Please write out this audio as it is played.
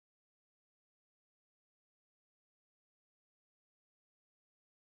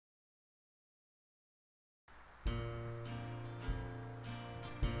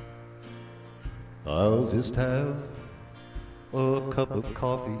I'll just have a cup of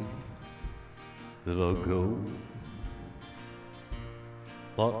coffee, then I'll go.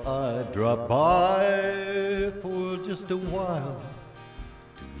 Thought I'd drop by for just a while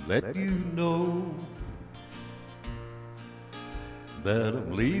to let you know that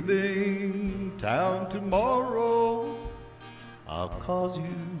I'm leaving town tomorrow. I'll cause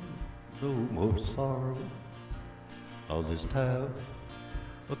you no more sorrow. I'll just have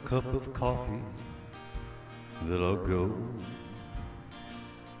a cup of coffee, then I'll go.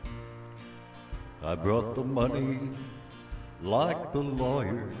 I brought the money like the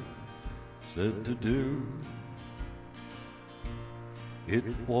lawyer said to do. It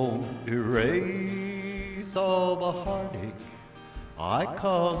won't erase all the heartache I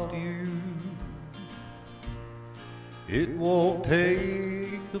caused you. It won't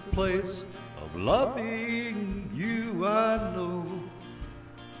take the place of loving you, I know.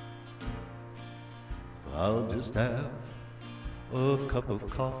 I'll just have a cup of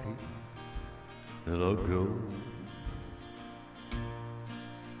coffee, then I'll go.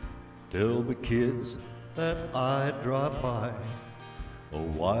 Tell the kids that I dropped by a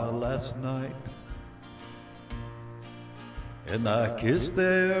while last night, and I kissed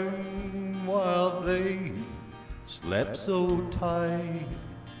them while they slept so tight.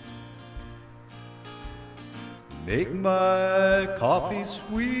 Make my coffee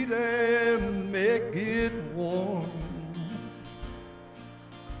sweet and make it warm,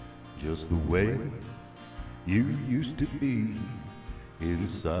 just the way you used to be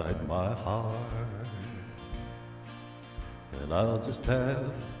inside my heart. And I'll just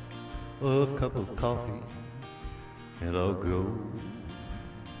have a cup of coffee and I'll go.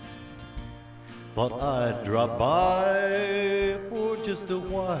 Thought I'd drop by for just a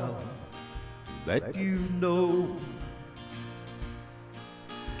while to let you know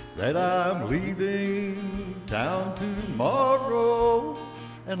that I'm leaving town tomorrow,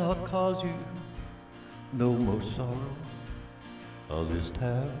 and I'll cause you no more sorrow. I'll just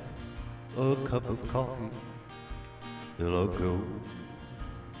have a cup of coffee, then I'll go.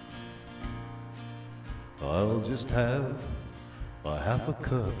 I'll just have a half a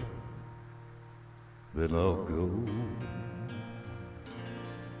cup, then I'll go.